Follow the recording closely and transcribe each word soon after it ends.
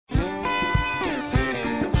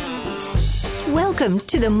Welcome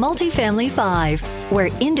to the Multifamily 5, where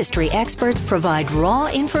industry experts provide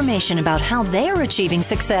raw information about how they're achieving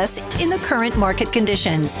success in the current market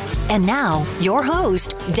conditions. And now, your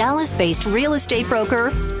host, Dallas-based real estate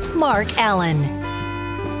broker, Mark Allen.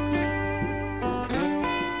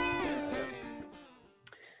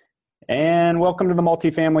 And welcome to the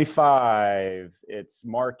Multifamily 5. It's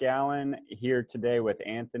Mark Allen here today with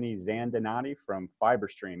Anthony Zandonati from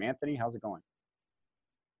FiberStream. Anthony, how's it going?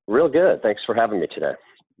 Real good. Thanks for having me today.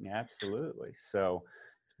 Yeah, absolutely. So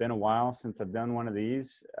it's been a while since I've done one of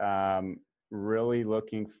these. Really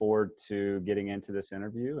looking forward to getting into this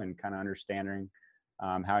interview and kind of understanding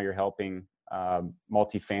how you're helping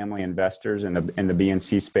multifamily investors in the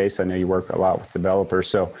BNC space. I know you work a lot with developers.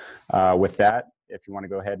 So with that, if you want to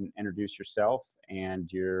go ahead and introduce yourself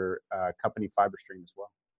and your company FiberStream as well.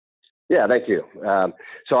 Yeah, thank you.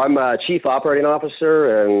 So I'm Chief Operating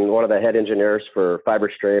Officer and one of the head engineers for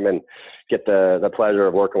FiberStream, and get the pleasure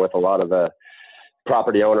of working with a lot of the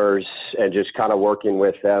property owners and just kind of working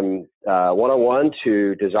with them one-on-one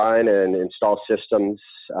to design and install systems.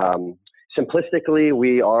 Simplistically,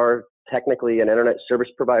 we are technically an internet service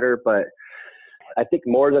provider, but I think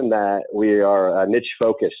more than that, we are a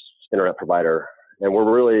niche-focused internet provider, and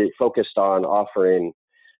we're really focused on offering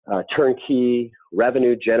turnkey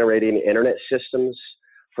revenue-generating internet systems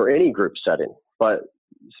for any group setting, but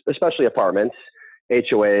especially apartments,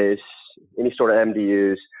 HOAs, any sort of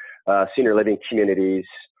MDUs, senior living communities,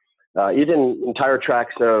 even entire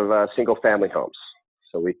tracts of single-family homes.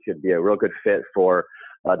 So we could be a real good fit for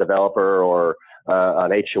a developer or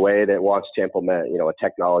an HOA that wants to implement, a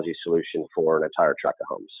technology solution for an entire tract of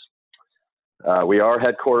homes. We are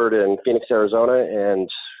headquartered in Phoenix, Arizona, and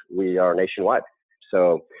we are nationwide.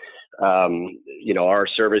 So, our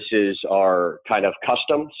services are kind of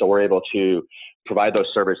custom, so we're able to provide those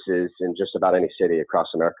services in just about any city across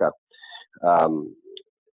America.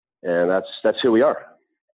 And that's who we are.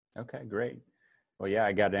 Okay, great. Well, yeah,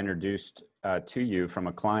 I got introduced to you from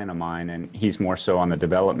a client of mine, and he's more so on the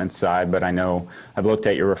development side, but I know I've looked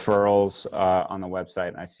at your referrals on the website,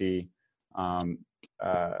 and I see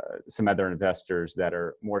some other investors that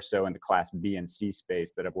are more so in the Class B and C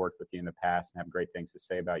space that have worked with you in the past and have great things to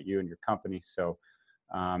say about you and your company. So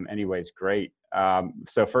anyways, great.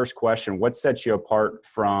 So first question, what sets you apart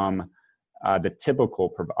from the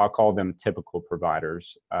typical, I'll call them typical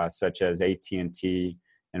providers, such as AT&T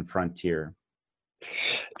and Frontier?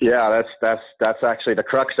 Yeah, that's actually the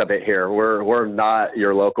crux of it here. We're not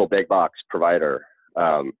your local big box provider.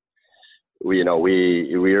 We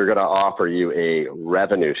are going to offer you a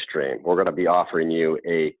revenue stream. We're going to be offering you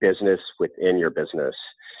a business within your business.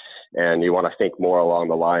 And you want to think more along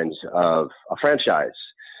the lines of a franchise.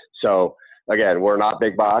 So again, we're not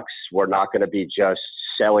big box. We're not going to be just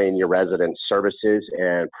selling your residents services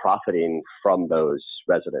and profiting from those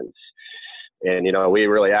residents. And, we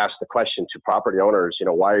really ask the question to property owners,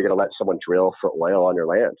 why are you going to let someone drill for oil on your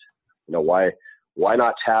land? Why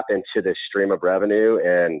not tap into this stream of revenue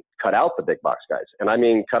and cut out the big box guys? And I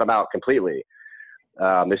mean, cut them out completely.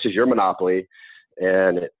 This is your monopoly.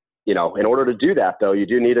 And, in order to do that, though, you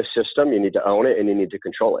do need a system, you need to own it, and you need to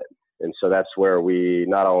control it. And so that's where we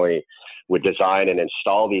not only would design and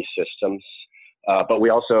install these systems, but we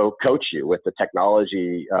also coach you with the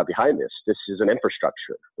technology behind this. This is an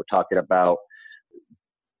infrastructure. We're talking about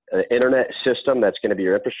an internet system that's going to be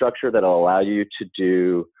your infrastructure that'll allow you to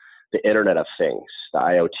do the Internet of Things, the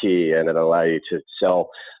IoT, and it'll allow you to sell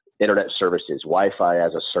internet services, Wi-Fi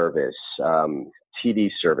as a service, TV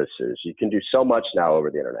services. You can do so much now over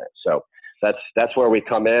the internet. So that's where we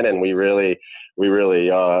come in, and we really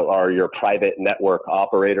are your private network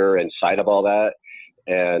operator inside of all that.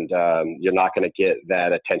 And you're not going to get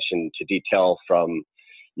that attention to detail from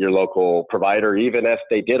your local provider, even if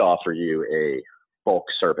they did offer you a bulk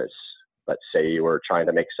service. Let's say you were trying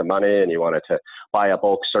to make some money and you wanted to buy a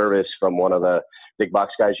bulk service from one of the big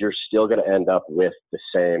box guys, you're still going to end up with the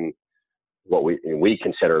same, what we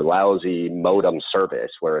consider lousy modem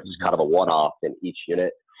service, where it's kind of a one-off in each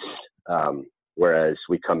unit. Whereas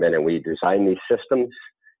we come in and we design these systems,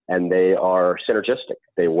 and they are synergistic.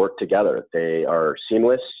 They work together. They are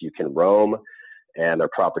seamless. You can roam, and they're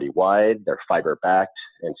property wide. They're fiber backed.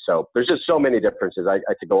 And so there's just so many differences. I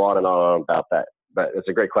could go on and on about that. But it's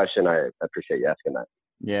a great question. I appreciate you asking that.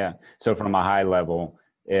 Yeah. So from a high level,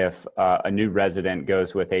 if a new resident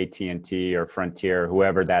goes with AT&T or Frontier,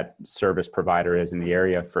 whoever that service provider is in the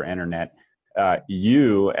area for internet,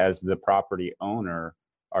 you as the property owner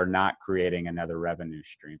are not creating another revenue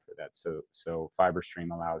stream for that. So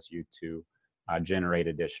FiberStream allows you to generate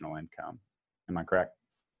additional income. Am I correct?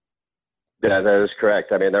 That is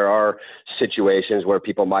correct. I mean, there are situations where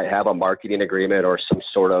people might have a marketing agreement or some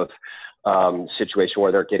sort of situation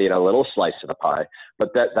where they're getting a little slice of the pie, but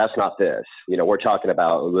that's not this. We're talking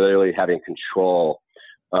about literally having control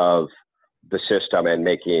of the system and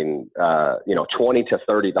making, $20 to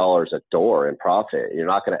 $30 a door in profit. You're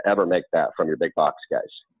not going to ever make that from your big box guys.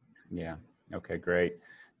 Yeah. Okay, great.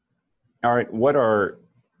 All right. What are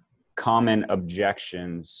common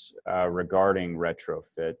objections regarding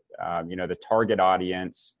retrofit? The target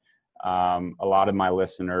audience, a lot of my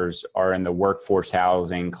listeners are in the workforce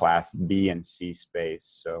housing class B and C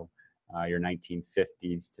space. So your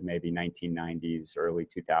 1950s to maybe 1990s, early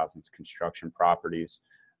 2000s construction properties.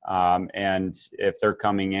 And if they're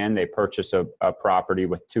coming in, they purchase a property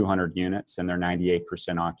with 200 units and they're 98%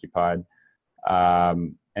 occupied.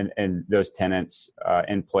 And those tenants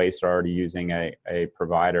in place are already using a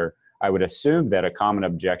provider. I would assume that a common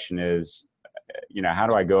objection is, how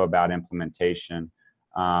do I go about implementation?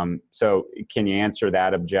 So can you answer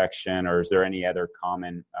that objection, or is there any other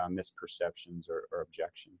common misperceptions or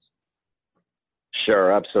objections?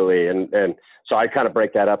 Sure, absolutely. And so I kind of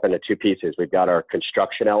break that up into two pieces. We've got our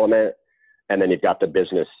construction element, and then you've got the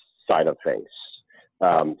business side of things.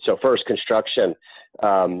 So first, construction,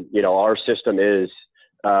 our system is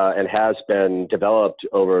and has been developed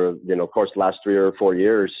over, of course, the last 3 or 4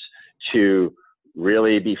 years to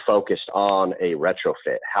really be focused on a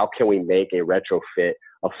retrofit. How can we make a retrofit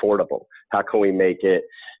affordable? How can we make it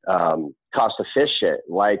cost efficient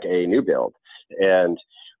like a new build? And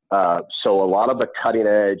so a lot of the cutting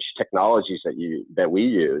edge technologies that we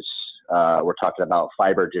use, we're talking about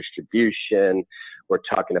fiber distribution. We're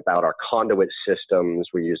talking about our conduit systems.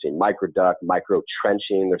 We're using microduct, micro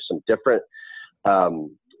trenching. There's some different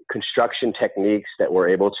construction techniques that we're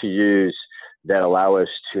able to use that allow us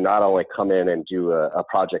to not only come in and do a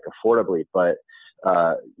project affordably, but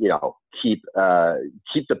keep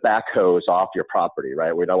the backhoes off your property,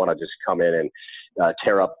 right? We don't want to just come in and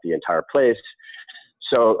tear up the entire place.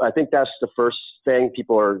 So I think that's the first thing.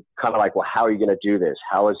 People are kind of like, well, how are you going to do this?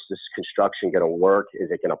 How is this construction going to work?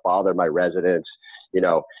 Is it going to bother my residents?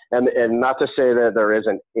 And not to say that there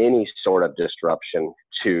isn't any sort of disruption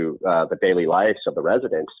to the daily lives of the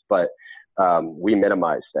residents, but we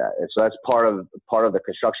minimize that. And so that's part of the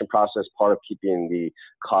construction process, part of keeping the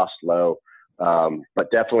cost low.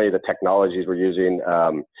 But definitely the technologies we're using,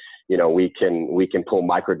 we can pull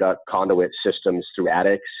microduct conduit systems through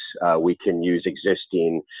attics. We can use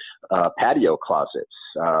existing patio closets.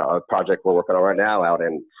 A project we're working on right now out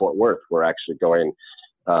in Fort Worth, we're actually going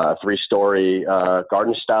 3-story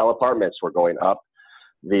garden style apartments. We're going up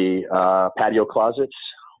the patio closets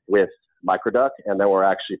with microduct, and then we're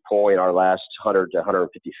actually pulling our last 100 to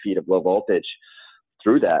 150 feet of low voltage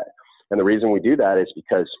through that. And the reason we do that is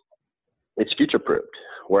because it's future-proofed.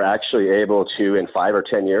 We're actually able to, in 5 or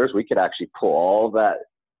 10 years, we could actually pull all that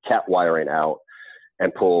cat wiring out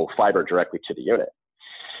and pull fiber directly to the unit.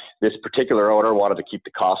 This particular owner wanted to keep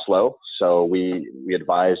the cost low, so we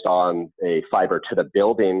advised on a fiber to the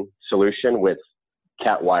building solution with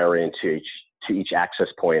cat wiring to each access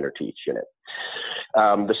point or to each unit.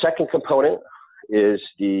 The second component is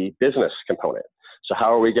the business component. So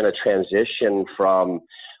how are we going to transition from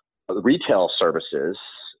retail services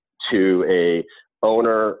to a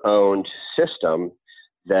owner-owned system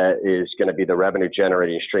that is going to be the revenue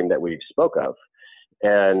generating stream that we spoke of?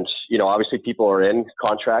 And, obviously people are in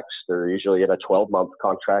contracts. They're usually in a 12-month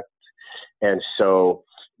contract. And so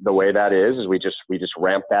the way that is we just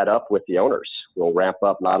ramp that up with the owners. We'll ramp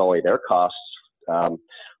up not only their costs,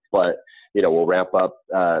 but, we'll ramp up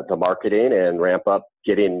the marketing and ramp up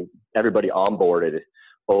getting everybody onboarded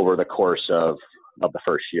over the course of the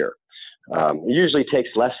first year. It usually takes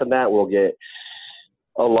less than that. We'll get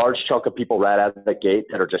a large chunk of people right out of the gate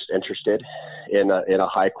that are just interested in a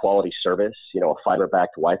high quality service, a fiber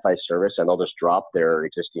backed Wi-Fi service, and they'll just drop their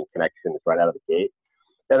existing connections right out of the gate.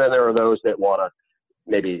 And then there are those that want to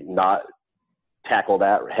maybe not tackle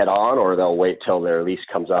that head on, or they'll wait till their lease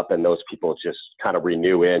comes up, and those people just kind of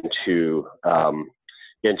renew into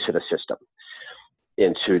the system,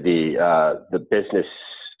 into the business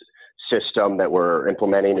system that we're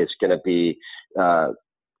implementing. Is going to be,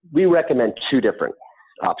 we recommend 2 different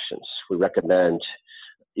options. We recommend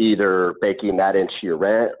either baking that into your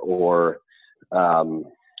rent or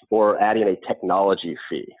adding a technology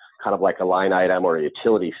fee, kind of like a line item or a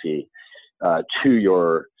utility fee to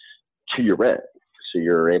your rent. So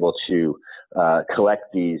you're able to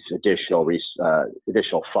collect these additional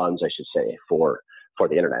funds, I should say, for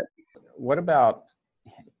the internet. What about,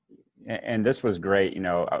 and this was great,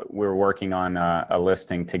 we were working on a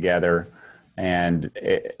listing together And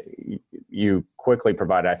you quickly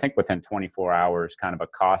provided, I think within 24 hours, kind of a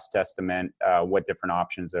cost estimate, what different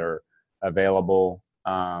options are available.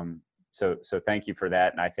 So thank you for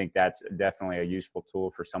that. And I think that's definitely a useful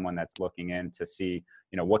tool for someone that's looking in to see,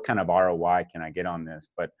 what kind of ROI can I get on this?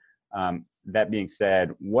 But that being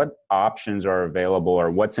said, what options are available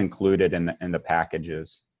or what's included in the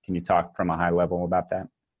packages? Can you talk from a high level about that?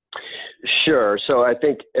 Sure. So I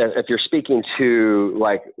think if you're speaking to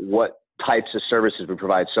like what types of services we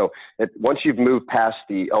provide, so once you've moved past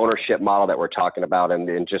the ownership model that we're talking about,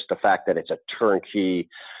 and just the fact that it's a turnkey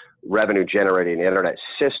revenue generating internet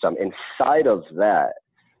system, inside of that,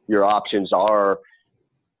 your options are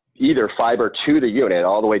either fiber to the unit,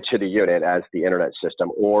 all the way to the unit as the internet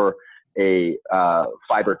system, or a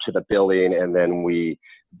fiber to the building, and then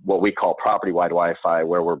what we call property-wide Wi-Fi,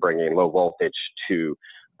 where we're bringing low voltage to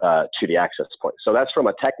the access point. So that's from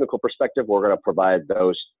a technical perspective. We're going to provide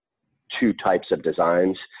those two types of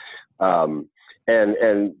designs. And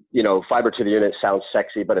fiber to the unit sounds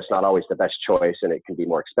sexy, but it's not always the best choice, and it can be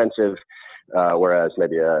more expensive. Whereas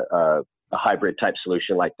maybe a hybrid type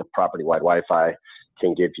solution like the property-wide Wi-Fi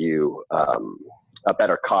can give you a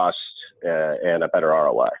better cost and a better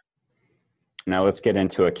ROI. Now let's get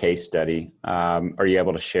into a case study. Are you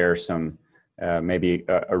able to share some, maybe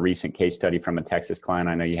a recent case study from a Texas client?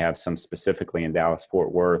 I know you have some specifically in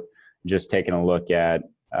Dallas-Fort Worth, just taking a look at,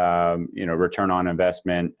 return on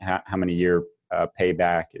investment, how many year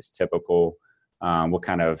payback is typical, what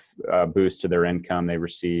kind of boost to their income they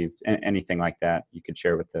received, anything like that you could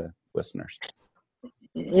share with the listeners.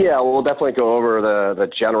 Yeah, we'll definitely go over the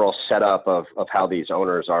general setup of how these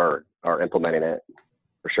owners are implementing it,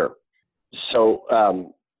 for sure. So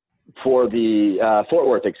for the Fort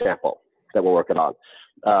Worth example that we're working on,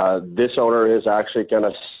 this owner is actually going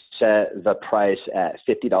to set the price at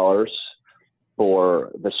 $50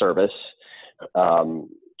 for the service.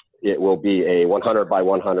 It will be a 100 by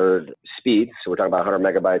 100 speed. So we're talking about 100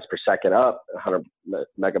 megabytes per second up, 100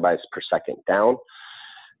 megabytes per second down.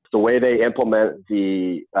 The way they implement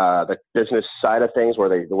the business side of things,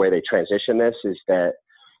 the way they transition this, is that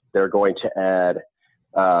they're going to add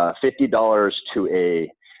 $50 to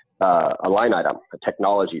a line item, a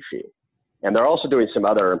technology fee. And they're also doing some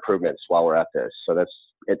other improvements while we're at this. So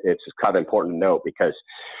it's kind of important to note, because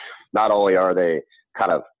not only are they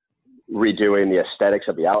kind of redoing the aesthetics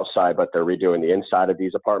of the outside, but they're redoing the inside of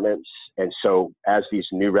these apartments. And so as these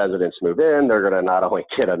new residents move in, they're going to not only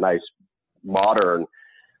get a nice modern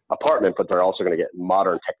apartment, but they're also going to get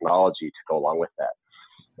modern technology to go along with that.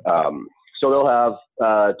 So they'll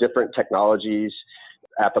have different technologies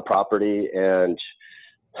at the property, and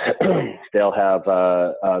they'll have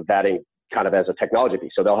that kind of as a technology fee.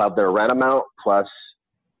 So they'll have their rent amount plus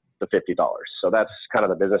the $50. So that's kind of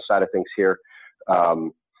the business side of things here.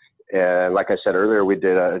 And like I said earlier, we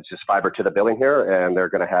did just fiber to the building here, and they're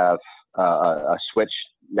going to have a switch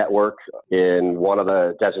network in one of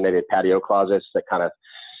the designated patio closets that kind of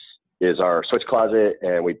is our switch closet,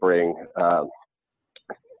 and we bring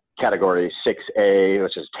category 6A,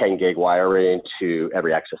 which is 10 gig wiring, to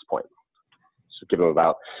every access point. So give them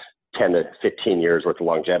about 10 to 15 years worth of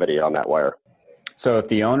longevity on that wire. So if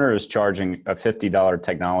the owner is charging a $50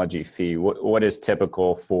 technology fee, what is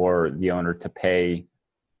typical for the owner to pay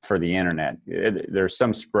for the internet? There's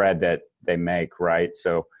some spread that they make, right?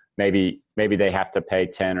 So maybe they have to pay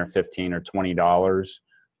 $10 or $15 or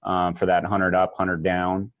 $20 for that 100 up, 100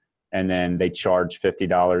 down, and then they charge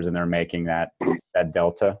 $50 and they're making that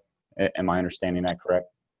delta. Am I understanding that correct?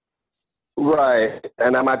 Right.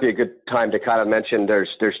 And that might be a good time to kind of mention there's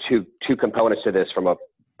two components to this from a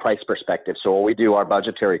price perspective. So when we do our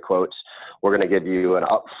budgetary quotes, we're going to give you an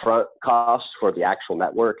upfront cost for the actual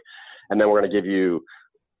network, and then we're going to give you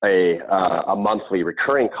a monthly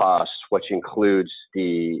recurring cost, which includes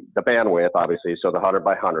the bandwidth, obviously, so the 100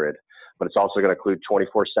 by 100, but it's also going to include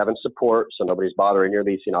 24/7 support, so nobody's bothering your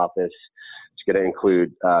leasing office. It's going to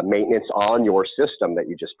include maintenance on your system that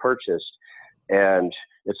you just purchased, and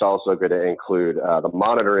it's also going to include the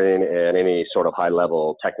monitoring and any sort of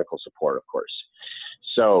high-level technical support, of course.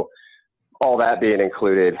 So all that being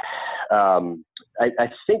included, I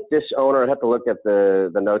think this owner, I'd have to look at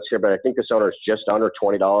the notes here, but I think this owner is just under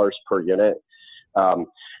 $20 per unit.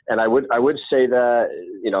 And I would say that,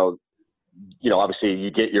 obviously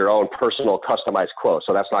you get your own personal customized quote.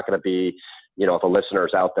 So that's not going to be, if a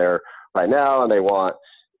listener's out there right now and they want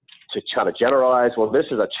to kind of generalize, well, this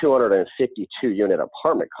is a 252 unit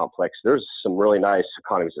apartment complex. There's some really nice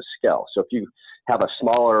economies of scale. So if you have a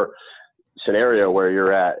smaller scenario where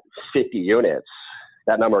you're at 50 units,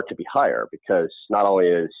 that number could be higher, because not only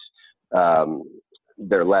is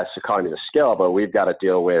there less economies of scale, but we've got to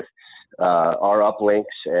deal with our uplinks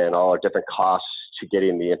and all our different costs to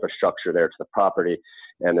getting the infrastructure there to the property.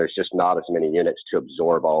 And there's just not as many units to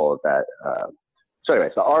absorb all of that. So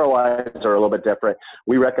anyways, the ROIs are a little bit different.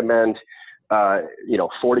 We recommend,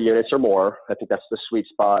 40 units or more. I think that's the sweet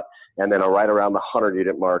spot. And then right around the 100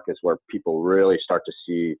 unit mark is where people really start to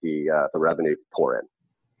see the revenue pour in.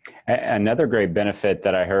 Another great benefit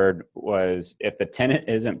that I heard was if the tenant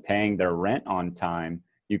isn't paying their rent on time,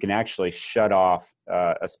 you can actually shut off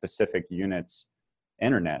a specific unit's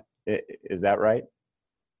internet. Is that right?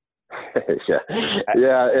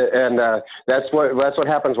 yeah, and that's what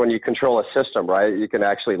happens when you control a system, right? You can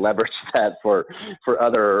actually leverage that for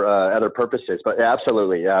other purposes. But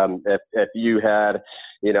absolutely, if you had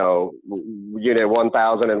unit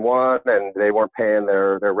 1001 and they weren't paying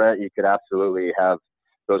their rent, you could absolutely have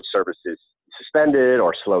those services suspended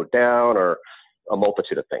or slowed down or a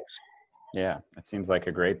multitude of things. Yeah, it seems like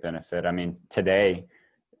a great benefit. I mean, today,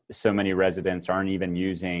 so many residents aren't even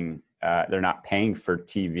using, they're not paying for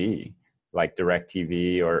TV, like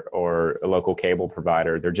DirecTV or a local cable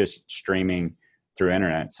provider. They're just streaming through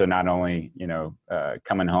internet. So not only,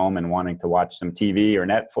 coming home and wanting to watch some TV or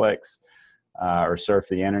Netflix or surf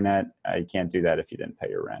the internet, you can't do that if you didn't pay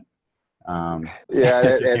your rent.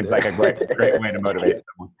 It just seems like a great way to motivate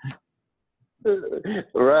someone.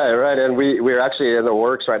 Right. And we're actually in the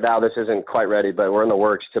works right now. This isn't quite ready, but we're in the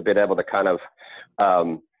works to be able to kind of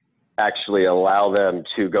actually allow them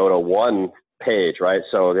to go to one page, right?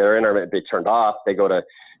 So their internet be turned off. They go to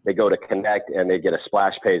connect and they get a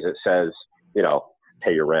splash page that says,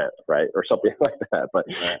 pay your rent, right? Or something like that. But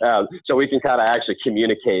so we can kind of actually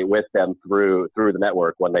communicate with them through the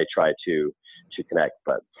network when they try to connect.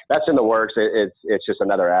 But that's in the works. It's just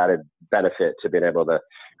another added benefit to being able to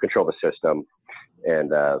control the system.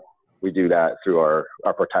 And we do that through our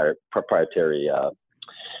proprietary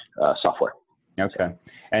software. Okay.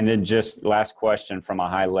 And then just last question from a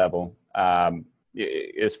high level,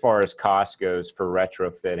 as far as cost goes for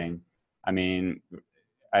retrofitting, I mean,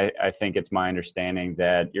 I think it's my understanding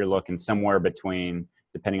that you're looking somewhere between,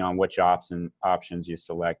 depending on which options you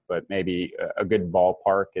select, but maybe a good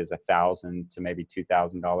ballpark is $1,000 to maybe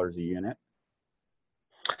 $2,000 a unit.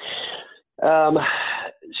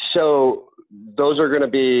 So those are going to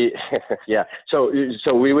be, yeah. So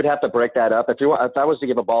we would have to break that up. If I was to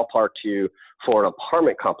give a ballpark for an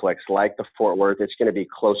apartment complex like the Fort Worth, it's going to be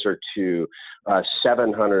closer to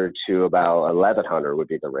 700 to about 1,100 would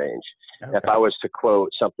be the range. Okay. If I was to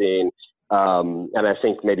quote something, and I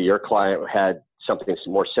think maybe your client had something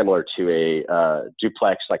more similar to a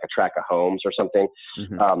duplex, like a tract of homes or something,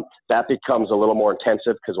 that becomes a little more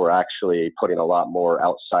intensive because we're actually putting a lot more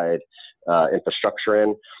outside infrastructure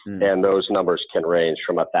in, and those numbers can range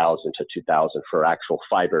from 1,000 to 2,000 for actual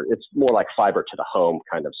fiber. It's more like fiber to the home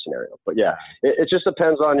kind of scenario. But yeah, it just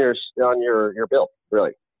depends on your bill,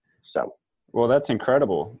 really. So. Well, that's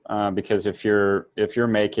incredible because if you're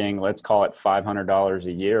making, let's call it $500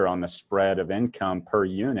 a year on the spread of income per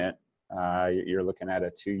unit, you're looking at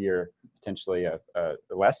a 2-year, potentially a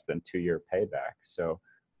less than 2-year payback. So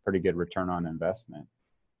pretty good return on investment.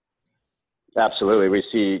 Absolutely. We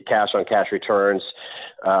see cash on cash returns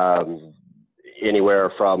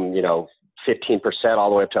anywhere from, 15% all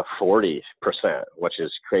the way up to 40%, which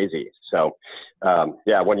is crazy. So,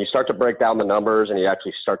 when you start to break down the numbers and you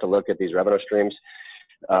actually start to look at these revenue streams,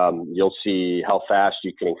 you'll see how fast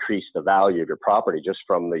you can increase the value of your property just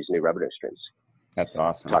from these new revenue streams. That's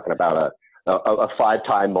awesome. Talking about a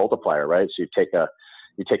 5-time multiplier, right? So you take a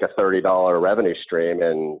 $30 revenue stream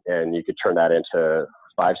and you could turn that into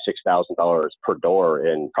 $5,000-$6,000 per door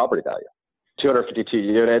in property value. 252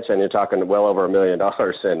 units, and you're talking well over $1 million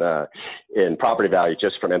in property value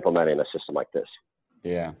just from implementing a system like this.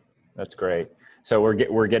 Yeah, that's great. So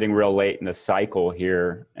we're getting real late in the cycle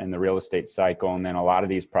here, in the real estate cycle, and then a lot of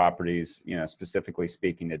these properties, specifically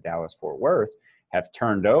speaking to Dallas-Fort Worth, have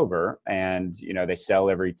turned over, and they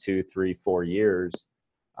sell every 2, 3, 4 years,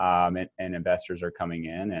 and investors are coming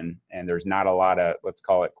in, and there's not a lot of, let's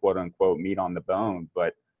call it quote unquote meat on the bone,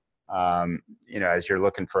 but as you're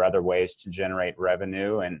looking for other ways to generate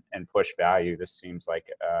revenue and push value, this seems like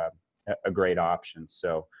a great option.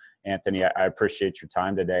 So Anthony, I appreciate your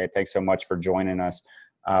time today. Thanks so much for joining us.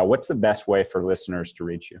 What's the best way for listeners to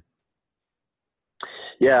reach you?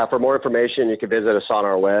 Yeah, for more information, you can visit us on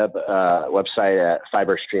our website at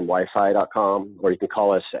fiberstreamwifi.com, or you can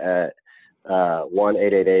call us at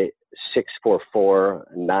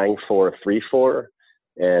 1-888-644-9434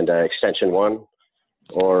 and extension 1.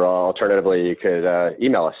 Or alternatively, you could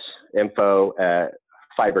email us,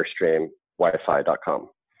 info@fiberstreamwifi.com.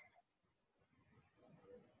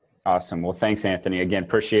 Awesome. Well, thanks, Anthony. Again,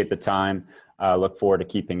 appreciate the time. look forward to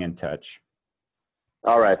keeping in touch.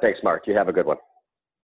 All right. Thanks, Mark. You have a good one.